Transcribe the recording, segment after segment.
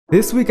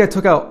This week I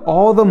took out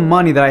all the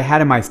money that I had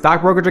in my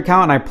stock brokerage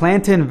account and I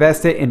plan to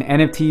invest it in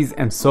NFTs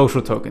and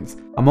social tokens.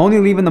 I'm only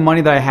leaving the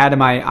money that I had in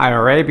my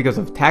IRA because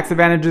of tax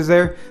advantages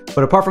there,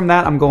 but apart from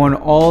that, I'm going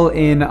all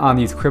in on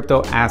these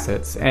crypto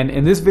assets. And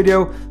in this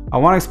video, I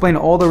want to explain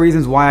all the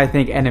reasons why I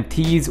think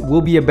NFTs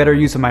will be a better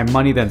use of my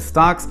money than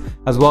stocks,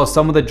 as well as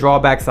some of the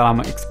drawbacks that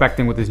I'm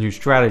expecting with this new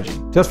strategy.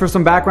 Just for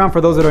some background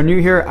for those that are new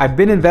here, I've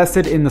been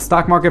invested in the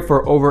stock market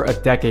for over a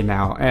decade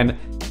now, and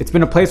it's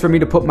been a place for me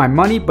to put my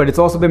money, but it's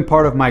also been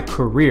part of my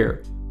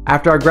career.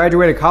 After I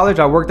graduated college,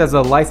 I worked as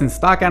a licensed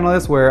stock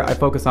analyst where I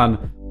focused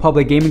on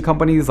public gaming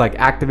companies like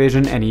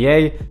Activision and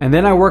EA. And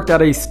then I worked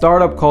at a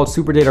startup called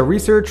Super Data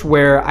Research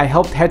where I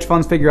helped hedge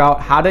funds figure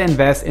out how to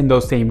invest in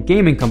those same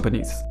gaming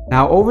companies.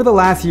 Now, over the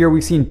last year,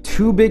 we've seen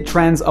two big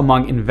trends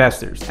among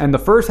investors. And the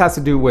first has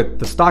to do with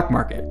the stock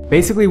market.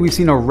 Basically, we've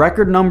seen a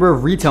record number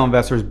of retail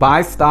investors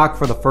buy stock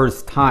for the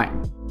first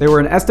time. There were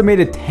an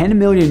estimated 10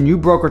 million new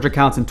brokerage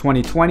accounts in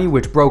 2020,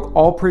 which broke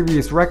all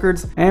previous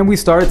records, and we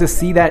started to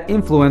see that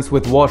influence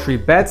with Wall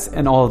Street bets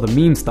and all of the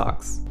meme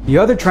stocks. The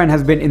other trend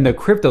has been in the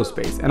crypto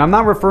space, and I'm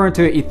not referring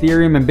to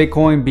Ethereum and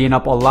Bitcoin being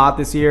up a lot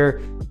this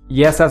year.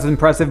 Yes, that's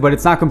impressive, but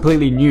it's not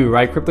completely new,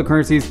 right?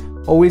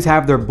 Cryptocurrencies always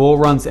have their bull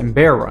runs and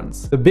bear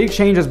runs. The big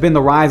change has been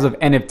the rise of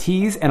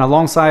NFTs, and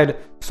alongside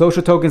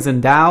social tokens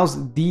and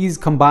DAOs, these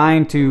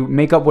combine to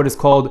make up what is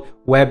called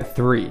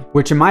Web3,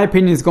 which in my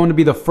opinion is going to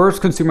be the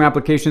first consumer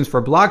applications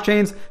for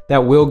blockchains that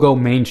will go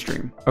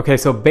mainstream. Okay,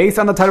 so based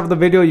on the title of the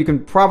video, you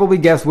can probably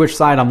guess which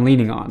side I'm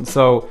leaning on.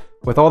 So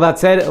with all that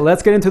said,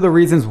 let's get into the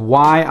reasons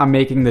why I'm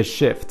making this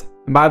shift.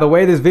 And by the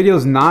way, this video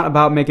is not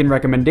about making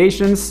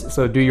recommendations,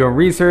 so do your own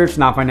research,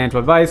 not financial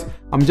advice.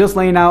 I'm just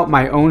laying out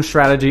my own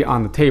strategy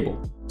on the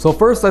table. So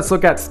first, let's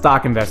look at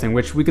stock investing,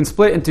 which we can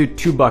split into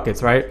two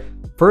buckets, right?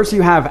 First,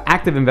 you have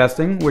active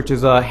investing, which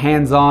is a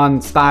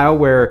hands-on style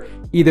where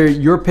either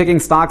you're picking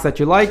stocks that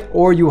you like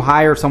or you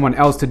hire someone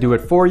else to do it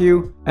for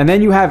you. And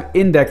then you have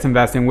index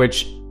investing,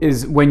 which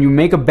is when you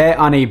make a bet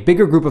on a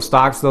bigger group of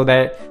stocks so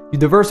that you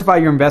diversify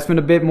your investment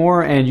a bit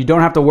more and you don't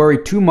have to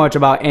worry too much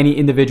about any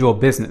individual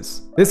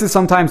business. This is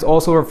sometimes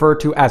also referred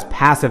to as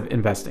passive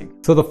investing.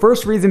 So the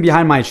first reason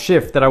behind my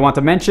shift that I want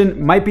to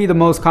mention might be the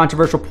most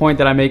controversial point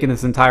that I make in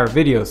this entire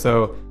video.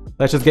 So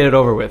let's just get it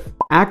over with.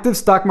 Active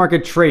stock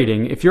market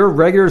trading, if you're a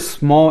regular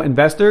small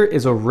investor,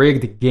 is a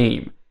rigged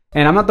game.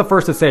 And I'm not the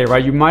first to say,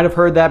 right? You might have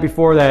heard that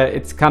before, that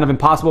it's kind of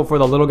impossible for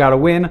the little guy to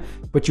win,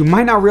 but you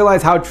might not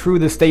realize how true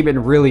this statement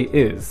really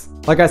is.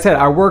 Like I said,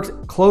 I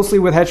worked closely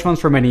with hedge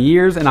funds for many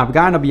years, and I've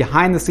gotten a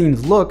behind the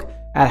scenes look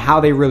at how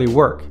they really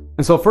work.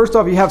 And so first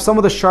off, you have some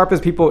of the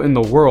sharpest people in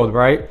the world,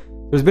 right?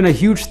 There's been a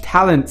huge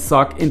talent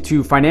suck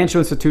into financial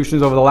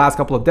institutions over the last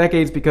couple of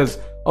decades because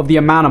of the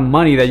amount of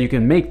money that you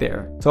can make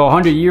there. So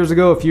 100 years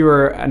ago, if you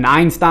were an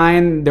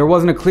Einstein, there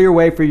wasn't a clear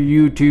way for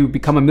you to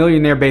become a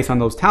millionaire based on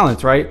those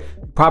talents, right?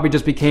 You probably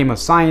just became a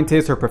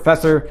scientist or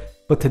professor.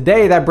 But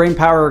today, that brain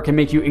power can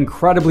make you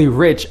incredibly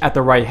rich at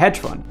the right hedge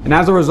fund. And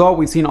as a result,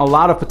 we've seen a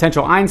lot of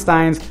potential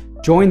Einsteins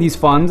join these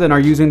funds and are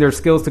using their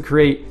skills to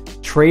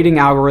create trading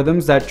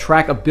algorithms that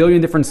track a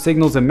billion different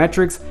signals and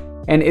metrics.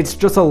 And it's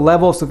just a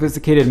level of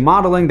sophisticated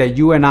modeling that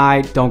you and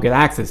I don't get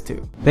access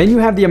to. Then you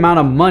have the amount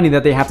of money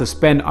that they have to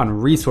spend on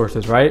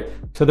resources, right?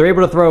 So they're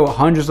able to throw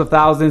hundreds of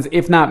thousands,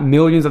 if not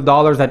millions of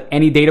dollars at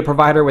any data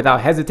provider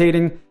without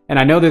hesitating. And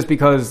I know this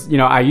because,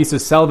 I used to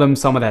sell them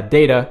some of that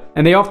data.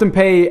 And they often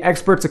pay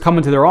experts to come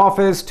into their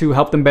office to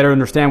help them better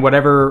understand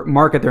whatever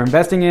market they're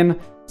investing in.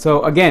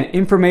 So again,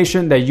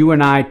 information that you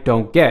and I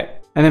don't get.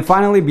 And then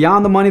finally,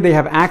 beyond the money, they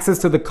have access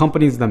to the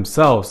companies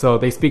themselves. So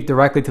they speak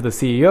directly to the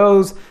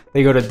CEOs,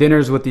 they go to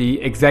dinners with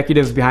the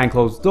executives behind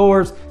closed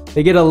doors.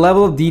 They get a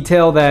level of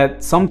detail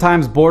that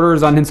sometimes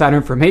borders on insider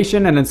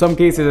information, and in some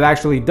cases it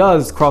actually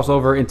does cross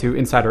over into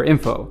insider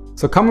info.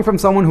 So coming from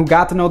someone who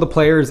got to know the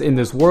players in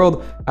this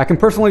world, I can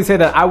personally say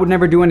that I would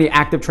never do any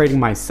active trading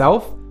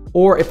myself,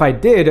 or if I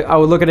did, I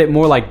would look at it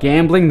more like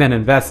gambling than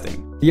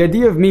investing. The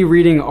idea of me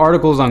reading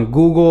articles on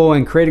Google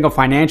and creating a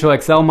financial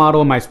Excel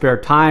model in my spare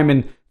time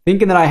and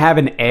thinking that I have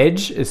an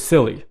edge is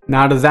silly.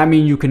 Now, does that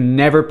mean you can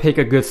never pick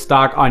a good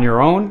stock on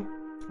your own?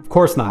 Of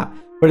course not.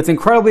 But it's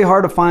incredibly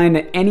hard to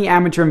find any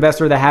amateur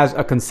investor that has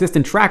a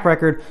consistent track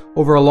record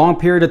over a long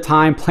period of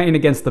time playing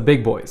against the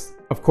big boys.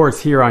 Of course,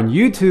 here on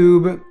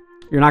YouTube,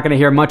 you're not going to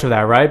hear much of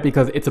that, right?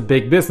 Because it's a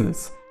big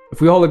business.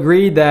 If we all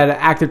agreed that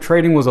active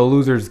trading was a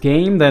loser's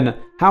game, then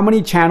how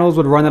many channels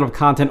would run out of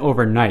content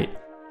overnight?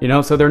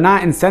 So they're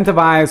not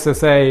incentivized to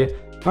say,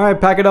 all right,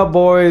 pack it up,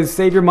 boys,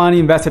 save your money,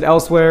 invest it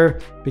elsewhere,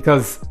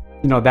 because,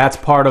 that's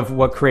part of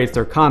what creates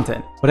their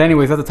content. But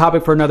anyways, that's a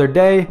topic for another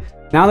day.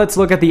 Now let's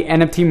look at the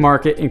NFT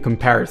market in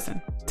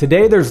comparison.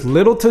 Today, there's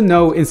little to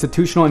no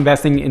institutional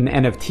investing in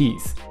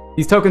NFTs.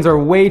 These tokens are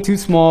way too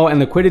small and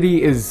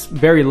liquidity is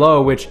very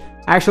low, which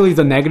actually is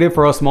a negative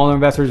for us smaller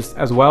investors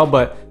as well,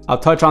 but I'll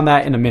touch on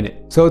that in a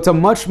minute. So it's a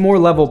much more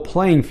level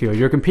playing field.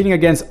 You're competing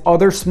against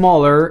other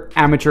smaller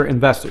amateur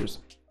investors.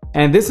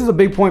 And this is a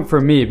big point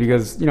for me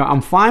because,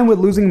 I'm fine with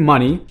losing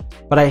money,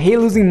 but I hate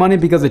losing money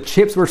because the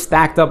chips were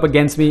stacked up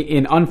against me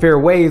in unfair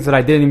ways that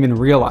I didn't even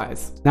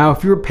realize. Now,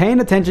 if you were paying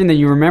attention, then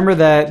you remember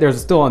that there's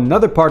still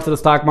another part to the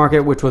stock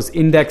market, which was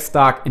index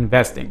stock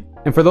investing.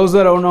 And for those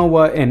that don't know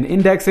what an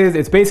index is,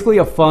 it's basically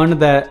a fund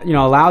that,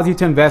 allows you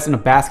to invest in a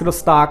basket of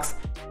stocks.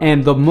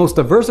 And the most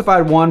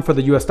diversified one for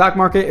the US stock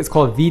market is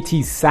called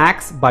VT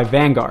Sachs by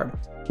Vanguard,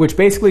 which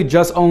basically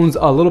just owns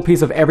a little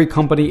piece of every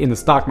company in the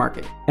stock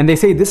market. And they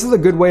say this is a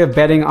good way of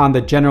betting on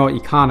the general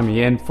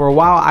economy. And for a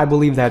while, I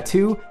believe that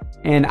too.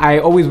 And I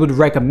always would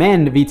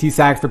recommend VT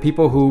Sachs for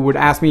people who would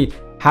ask me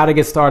how to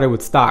get started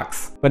with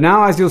stocks. But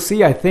now, as you'll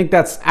see, I think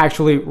that's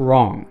actually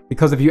wrong.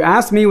 Because if you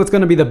ask me what's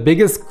going to be the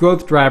biggest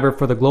growth driver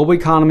for the global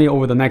economy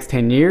over the next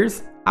 10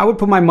 years, I would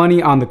put my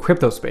money on the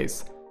crypto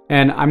space.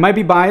 And I might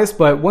be biased,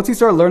 but once you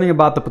start learning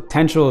about the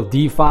potential of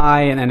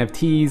DeFi and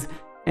NFTs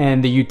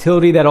and the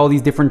utility that all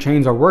these different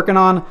chains are working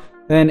on,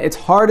 then it's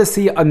hard to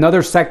see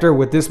another sector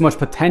with this much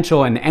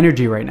potential and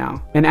energy right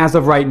now. And as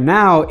of right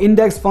now,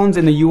 index funds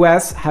in the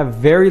US have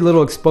very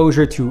little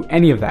exposure to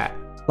any of that.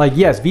 Like,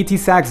 yes, VT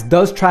Sachs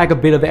does track a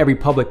bit of every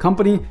public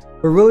company,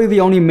 but really the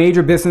only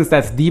major business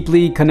that's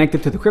deeply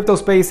connected to the crypto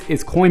space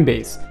is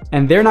Coinbase.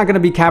 And they're not going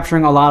to be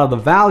capturing a lot of the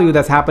value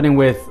that's happening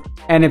with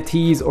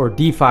NFTs or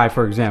DeFi,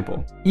 for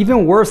example.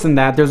 Even worse than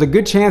that, there's a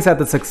good chance that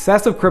the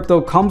success of crypto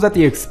comes at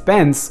the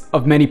expense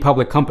of many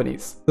public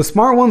companies. The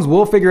smart ones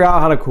will figure out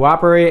how to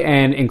cooperate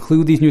and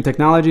include these new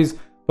technologies,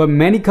 but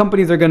many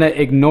companies are going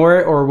to ignore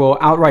it or will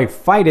outright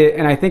fight it.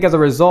 And I think as a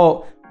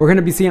result, we're going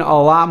to be seeing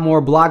a lot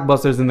more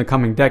blockbusters in the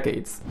coming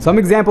decades. Some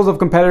examples of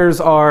competitors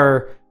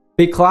are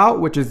BitClout,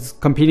 which is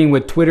competing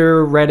with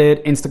Twitter,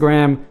 Reddit,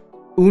 Instagram,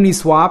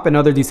 Uniswap and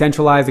other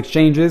decentralized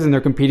exchanges, and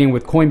they're competing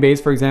with Coinbase,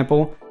 for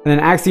example. And then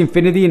Axie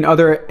Infinity and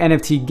other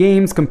NFT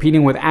games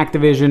competing with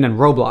Activision and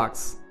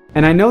Roblox.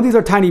 And I know these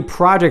are tiny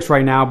projects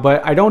right now,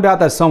 but I don't doubt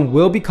that some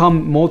will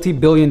become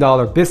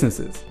multi-billion-dollar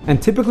businesses.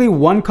 And typically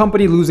one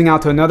company losing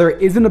out to another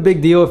isn't a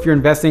big deal if you're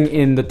investing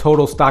in the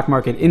total stock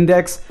market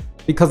index,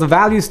 because the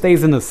value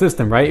stays in the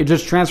system, right? It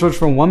just transfers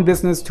from one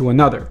business to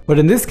another. But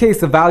in this case,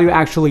 the value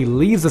actually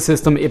leaves the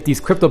system if these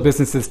crypto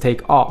businesses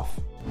take off.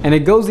 And it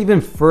goes even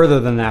further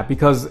than that,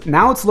 because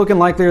now it's looking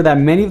likelier that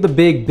many of the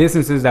big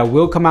businesses that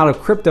will come out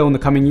of crypto in the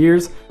coming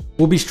years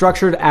will be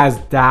structured as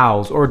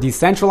DAOs, or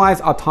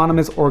decentralized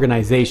autonomous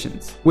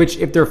organizations, which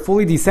if they're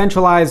fully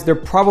decentralized, they're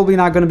probably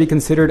not going to be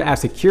considered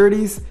as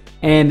securities.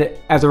 And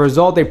as a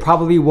result, they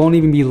probably won't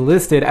even be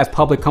listed as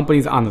public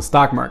companies on the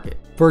stock market.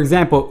 For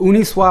example,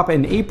 Uniswap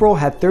in April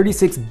had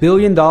 $36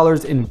 billion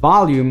in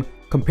volume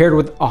compared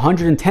with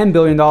 $110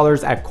 billion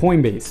at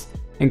Coinbase.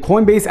 And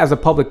Coinbase as a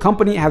public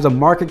company has a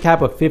market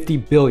cap of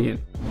 $50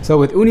 billion. So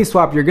with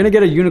Uniswap, you're gonna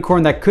get a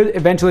unicorn that could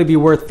eventually be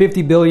worth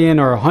 $50 billion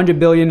or $100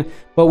 billion,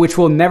 but which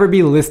will never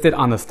be listed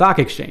on the stock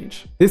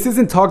exchange. This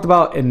isn't talked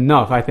about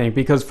enough, I think,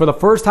 because for the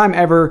first time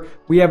ever,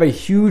 we have a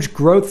huge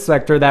growth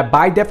sector that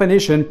by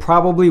definition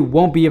probably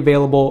won't be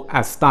available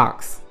as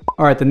stocks.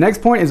 All right, the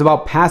next point is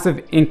about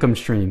passive income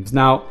streams.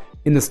 Now,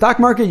 in the stock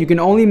market, you can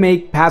only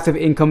make passive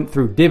income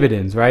through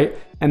dividends, right?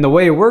 And the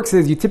way it works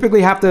is you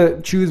typically have to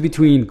choose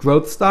between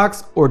growth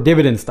stocks or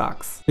dividend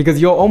stocks,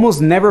 because you'll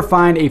almost never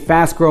find a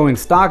fast growing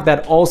stock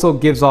that also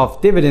gives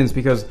off dividends,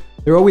 because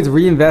they're always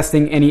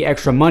reinvesting any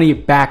extra money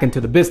back into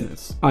the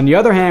business. On the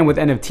other hand, with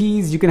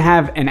NFTs, you can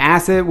have an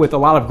asset with a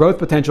lot of growth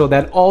potential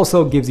that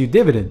also gives you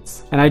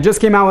dividends. And I just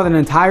came out with an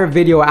entire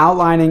video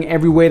outlining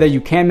every way that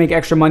you can make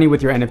extra money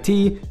with your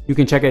NFT. You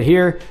can check it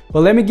here,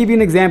 but let me give you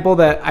an example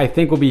that I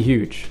think will be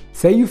huge.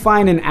 Say you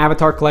find an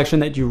avatar collection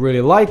that you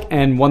really like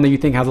and one that you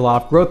think has a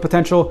lot of growth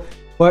potential,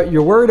 but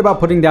you're worried about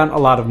putting down a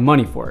lot of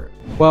money for it.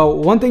 Well,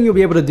 one thing you'll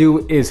be able to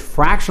do is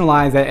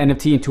fractionalize that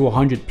NFT into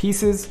 100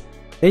 pieces.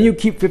 Then you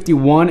keep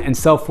 51 and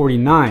sell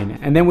 49.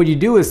 And then what you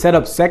do is set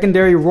up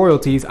secondary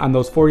royalties on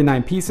those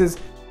 49 pieces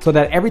so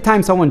that every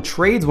time someone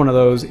trades one of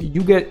those,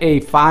 you get a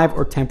 5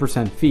 or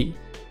 10% fee.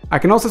 I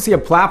can also see a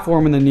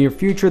platform in the near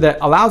future that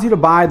allows you to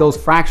buy those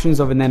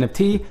fractions of an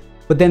NFT,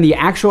 but then the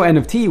actual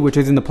NFT, which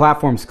is in the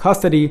platform's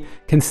custody,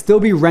 can still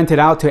be rented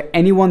out to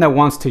anyone that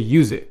wants to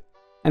use it.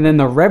 And then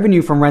the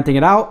revenue from renting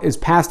it out is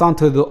passed on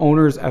to the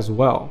owners as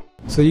well.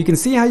 So you can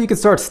see how you can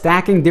start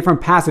stacking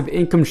different passive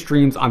income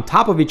streams on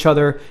top of each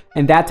other,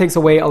 and that takes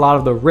away a lot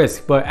of the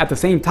risk. But at the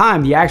same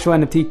time, the actual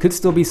NFT could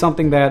still be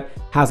something that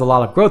has a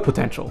lot of growth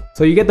potential.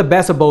 So you get the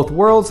best of both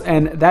worlds,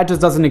 and that just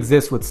doesn't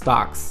exist with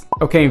stocks.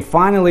 Okay, and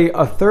finally,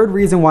 a third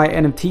reason why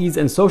NFTs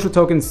and social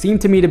tokens seem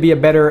to me to be a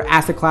better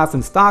asset class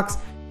than stocks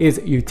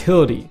is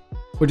utility,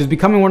 which is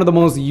becoming one of the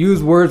most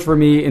used words for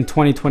me in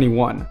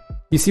 2021.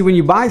 You see, when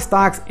you buy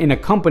stocks in a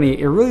company,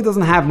 it really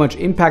doesn't have much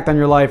impact on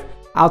your life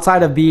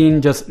outside of being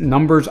just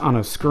numbers on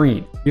a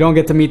screen. You don't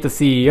get to meet the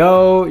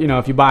CEO.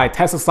 If you buy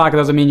Tesla stock, it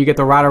doesn't mean you get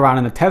to ride around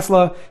in a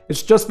Tesla.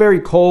 It's just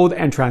very cold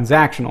and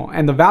transactional.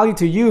 And the value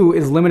to you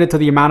is limited to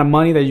the amount of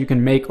money that you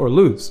can make or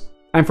lose.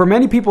 And for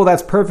many people,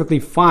 that's perfectly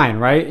fine,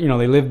 right?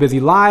 They live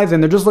busy lives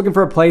and they're just looking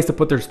for a place to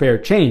put their spare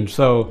change.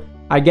 So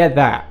I get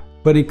that.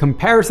 But in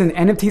comparison,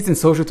 NFTs and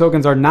social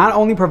tokens are not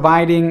only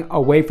providing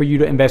a way for you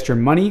to invest your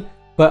money,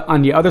 but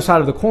on the other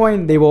side of the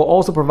coin, they will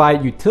also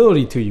provide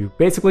utility to you.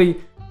 Basically,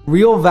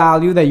 real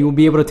value that you will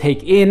be able to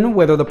take in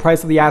whether the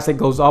price of the asset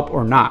goes up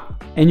or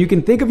not. And you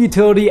can think of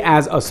utility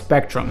as a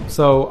spectrum.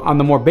 So on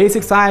the more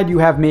basic side, you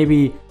have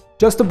maybe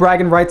just the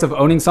bragging rights of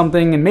owning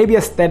something and maybe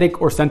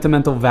aesthetic or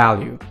sentimental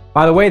value.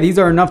 By the way, these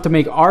are enough to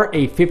make art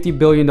a $50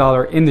 billion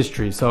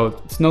industry, so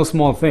it's no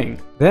small thing.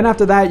 Then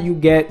after that, you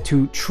get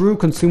to true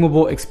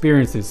consumable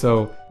experiences.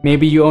 So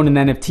maybe you own an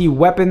NFT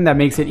weapon that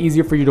makes it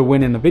easier for you to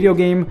win in a video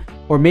game,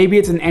 or maybe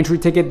it's an entry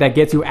ticket that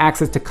gets you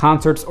access to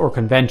concerts or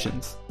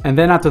conventions. And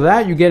then after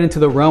that, you get into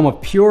the realm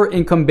of pure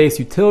income-based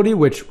utility,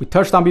 which we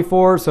touched on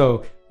before,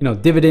 so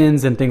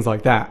dividends and things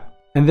like that.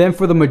 And then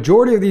for the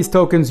majority of these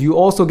tokens, you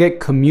also get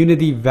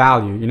community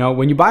value.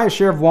 When you buy a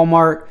share of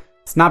Walmart,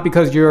 it's not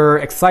because you're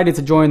excited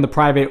to join the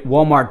private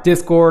Walmart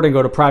Discord and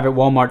go to private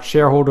Walmart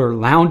shareholder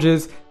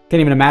lounges.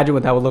 Can't even imagine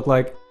what that would look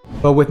like.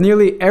 But with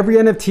nearly every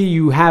NFT,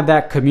 you have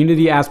that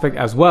community aspect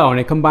as well. And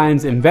it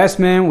combines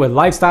investment with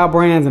lifestyle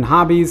brands and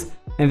hobbies.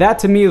 And that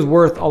to me is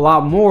worth a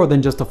lot more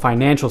than just the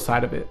financial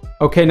side of it.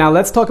 Okay, now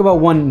let's talk about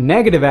one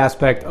negative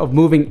aspect of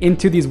moving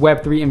into these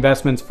Web3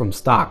 investments from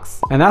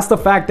stocks. And that's the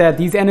fact that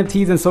these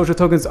NFTs and social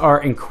tokens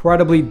are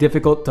incredibly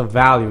difficult to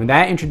value. And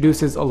that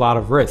introduces a lot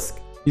of risk.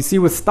 You see,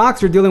 with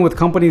stocks, you're dealing with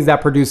companies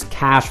that produce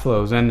cash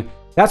flows. And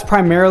that's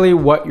primarily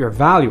what you're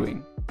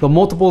valuing. The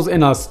multiples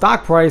in a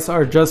stock price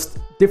are just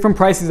different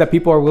prices that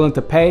people are willing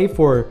to pay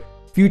for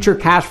future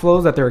cash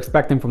flows that they're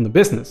expecting from the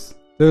business.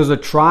 There's a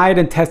tried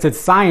and tested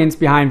science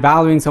behind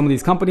valuing some of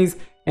these companies,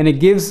 and it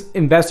gives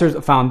investors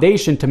a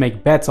foundation to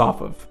make bets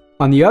off of.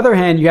 On the other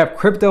hand, you have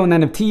crypto and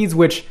NFTs,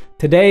 which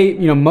today,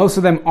 most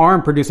of them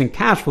aren't producing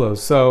cash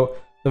flows. So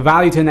the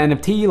value to an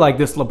NFT, like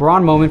this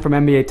LeBron moment from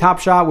NBA Top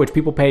Shot, which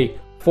people pay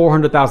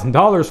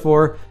 $400,000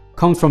 for,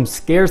 comes from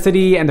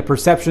scarcity and the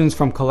perceptions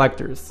from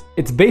collectors.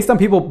 It's based on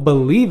people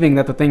believing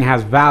that the thing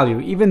has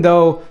value, even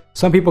though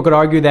some people could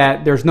argue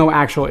that there's no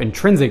actual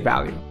intrinsic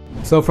value.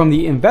 So from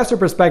the investor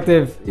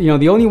perspective,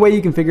 the only way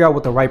you can figure out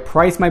what the right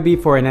price might be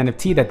for an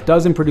NFT that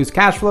doesn't produce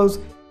cash flows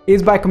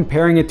is by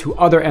comparing it to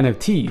other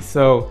NFTs.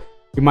 So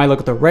you might look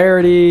at the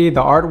rarity,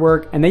 the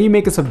artwork, and then you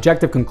make a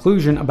subjective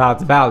conclusion about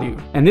its value.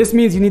 And this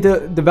means you need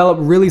to develop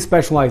really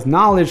specialized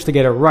knowledge to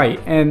get it right.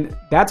 And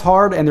that's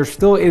hard, and there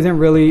still isn't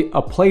really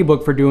a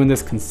playbook for doing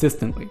this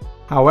consistently.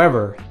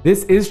 However,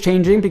 this is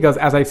changing because,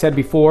 as I said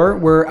before,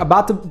 we're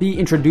about to be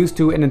introduced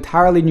to an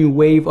entirely new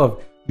wave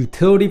of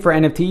utility for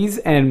NFTs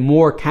and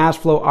more cash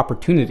flow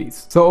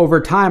opportunities. So over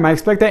time, I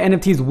expect that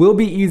NFTs will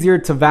be easier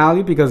to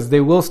value because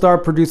they will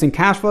start producing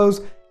cash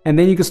flows, and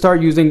then you can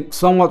start using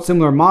somewhat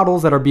similar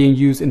models that are being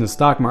used in the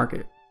stock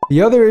market.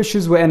 The other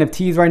issues with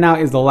NFTs right now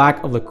is the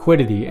lack of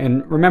liquidity.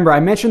 And remember, I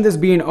mentioned this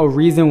being a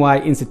reason why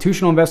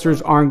institutional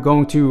investors aren't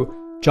going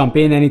to jump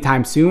in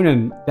anytime soon,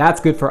 and that's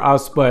good for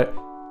us, but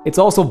it's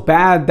also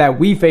bad that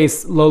we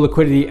face low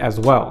liquidity as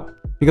well.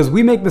 Because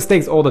we make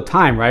mistakes all the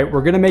time, right?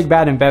 We're gonna make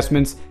bad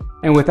investments,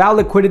 and without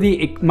liquidity,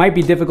 it might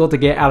be difficult to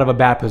get out of a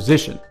bad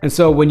position. And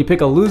so when you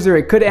pick a loser,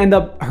 it could end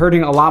up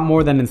hurting a lot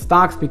more than in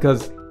stocks,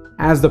 because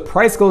as the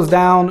price goes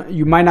down,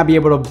 you might not be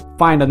able to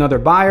find another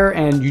buyer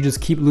and you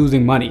just keep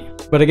losing money.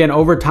 But again,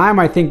 over time,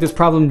 I think this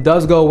problem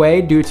does go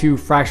away due to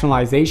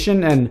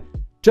fractionalization, and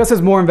just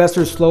as more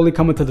investors slowly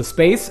come into the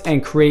space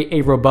and create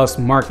a robust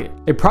market.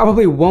 It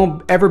probably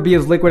won't ever be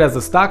as liquid as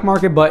the stock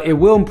market, but it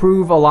will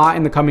improve a lot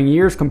in the coming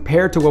years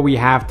compared to what we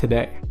have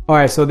today. All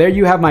right, so there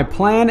you have my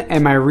plan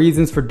and my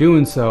reasons for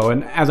doing so.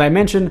 And as I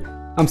mentioned,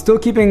 I'm still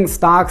keeping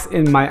stocks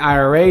in my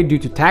IRA due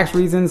to tax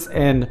reasons,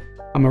 and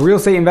I'm a real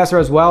estate investor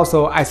as well,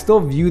 so I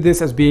still view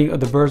this as being a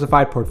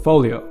diversified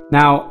portfolio.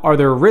 Now, are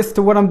there risks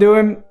to what I'm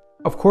doing?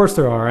 Of course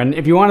there are, and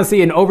if you want to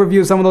see an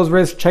overview of some of those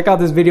risks, check out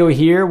this video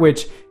here,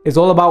 which is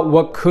all about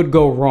what could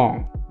go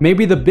wrong.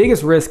 Maybe the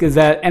biggest risk is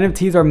that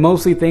NFTs are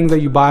mostly things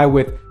that you buy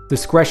with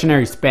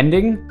discretionary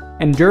spending,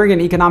 and during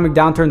an economic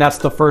downturn, that's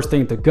the first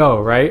thing to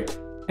go, right?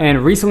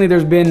 And recently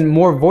there's been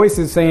more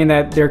voices saying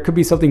that there could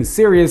be something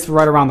serious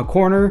right around the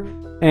corner.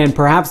 And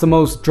perhaps the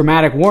most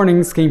dramatic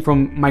warnings came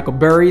from Michael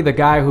Burry, the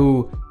guy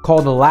who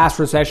called the last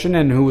recession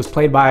and who was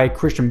played by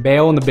Christian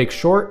Bale in The Big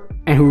Short,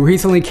 and who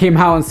recently came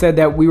out and said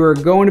that we were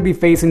going to be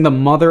facing the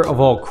mother of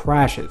all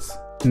crashes.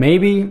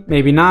 Maybe,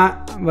 maybe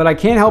not, but I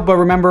can't help but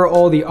remember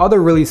all the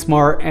other really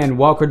smart and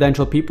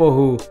well-credentialed people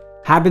who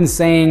have been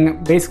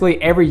saying basically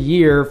every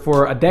year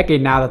for a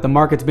decade now that the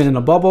market's been in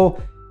a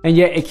bubble, and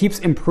yet it keeps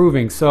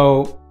improving.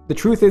 So the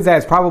truth is that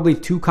it's probably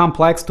too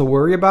complex to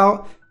worry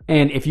about.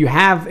 And if you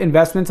have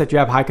investments that you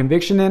have high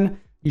conviction in,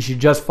 you should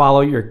just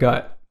follow your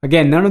gut.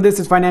 Again, none of this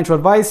is financial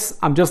advice.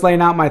 I'm just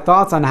laying out my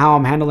thoughts on how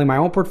I'm handling my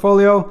own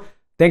portfolio.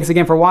 Thanks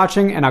again for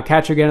watching, and I'll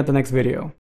catch you again at the next video.